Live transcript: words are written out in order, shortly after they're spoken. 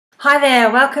Hi there,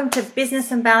 welcome to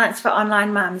Business and Balance for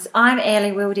Online Mums. I'm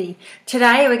Airlie Wildy.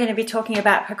 Today we're going to be talking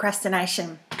about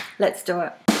procrastination. Let's do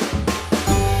it.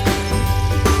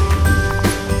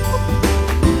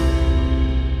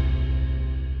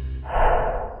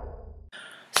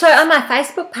 So on my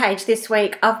Facebook page this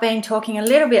week, I've been talking a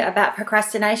little bit about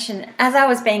procrastination. As I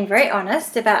was being very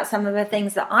honest about some of the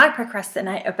things that I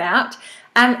procrastinate about,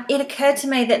 it occurred to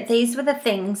me that these were the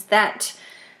things that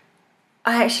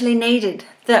I actually needed,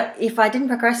 that if I didn't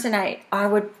procrastinate, I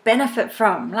would benefit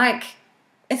from. Like,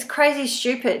 it's crazy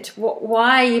stupid.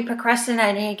 Why are you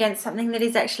procrastinating against something that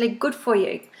is actually good for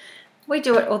you? We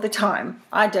do it all the time.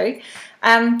 I do.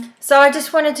 So I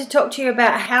just wanted to talk to you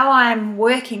about how I'm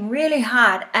working really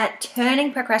hard at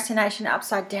turning procrastination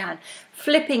upside down,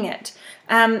 flipping it,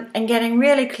 and getting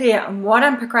really clear on what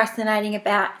I'm procrastinating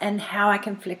about and how I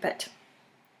can flip it,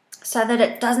 so that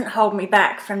it doesn't hold me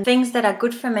back from things that are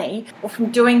good for me or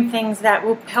from doing things that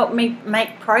will help me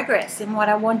make progress in what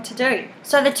I want to do.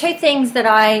 So the two things that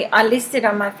I listed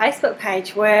on my Facebook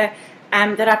page were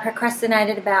that I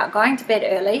procrastinated about going to bed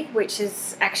early, which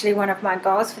is actually one of my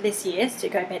goals for this year, is to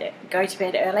go to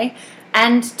bed early,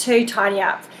 and to tidy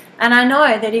up. And I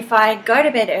know that if I go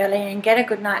to bed early and get a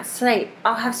good night's sleep,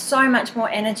 I'll have so much more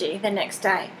energy the next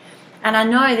day. And I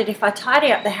know that if I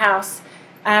tidy up the house,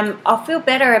 I'll feel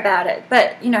better about it.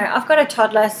 But, you know, I've got a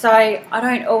toddler, so I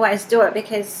don't always do it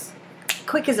because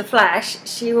quick as a flash,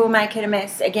 she will make it a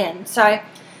mess again. So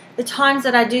the times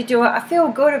that I do it, I feel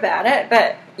good about it,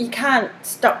 but you can't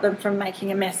stop them from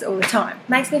making a mess all the time. It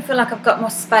makes me feel like I've got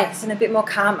more space and a bit more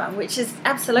calmer, which is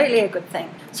absolutely a good thing.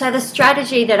 So the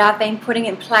strategy that I've been putting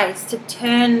in place to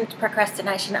turn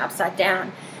procrastination upside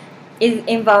down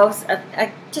involves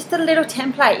just a little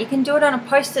template. You can do it on a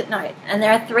post-it note, and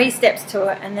there are 3 steps to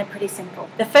it, and they're pretty simple.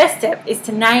 The first step is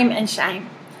to name and shame,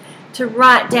 to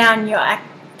write down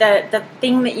the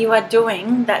thing that you are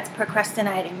doing that's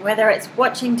procrastinating, whether it's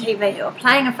watching TV or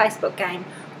playing a Facebook game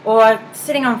or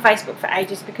sitting on Facebook for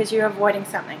ages because you're avoiding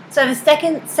something. So the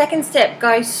second step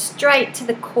goes straight to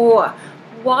the core.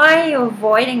 Why are you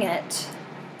avoiding it?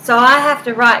 So I have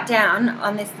to write down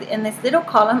in this little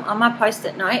column on my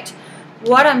post-it note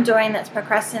what I'm doing that's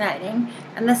procrastinating,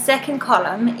 and the second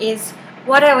column is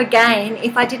what I would gain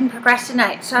if I didn't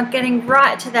procrastinate. So I'm getting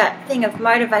right to that thing of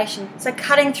motivation. So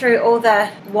cutting through all the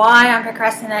why I'm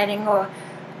procrastinating or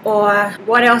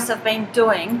what else I've been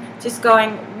doing, just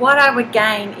going what I would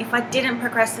gain if I didn't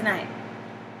procrastinate.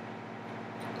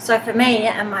 So for me,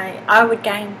 I would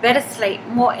gain better sleep,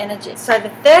 more energy. So the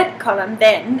third column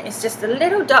then is just a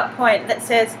little dot point that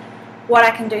says what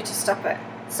I can do to stop it.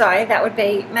 So that would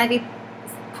be maybe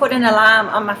put an alarm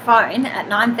on my phone at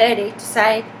 9:30 to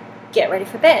say, get ready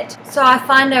for bed. So I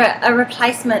find a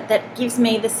replacement that gives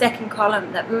me the second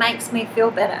column that makes me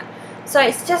feel better. So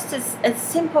it's just as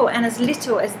simple and as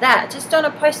little as that. Just on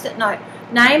a post-it note,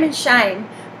 name and shame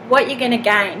what you're going to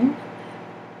gain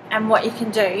and what you can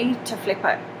do to flip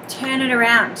it. Turn it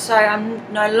around. So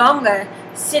I'm no longer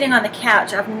sitting on the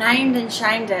couch. I've named and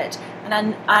shamed it,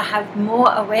 and I have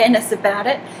more awareness about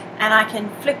it, and I can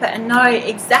flip it and know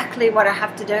exactly what I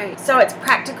have to do. So it's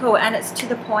practical and it's to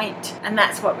the point, and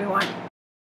that's what we want.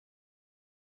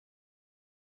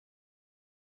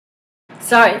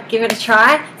 So give it a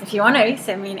try. If you want to,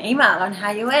 send me an email on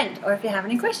how you went, or if you have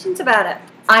any questions about it.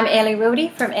 I'm Airlie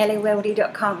Wildy from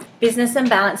airliewildy.com. Business and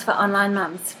Balance for Online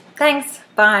Mums. Thanks.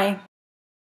 Bye.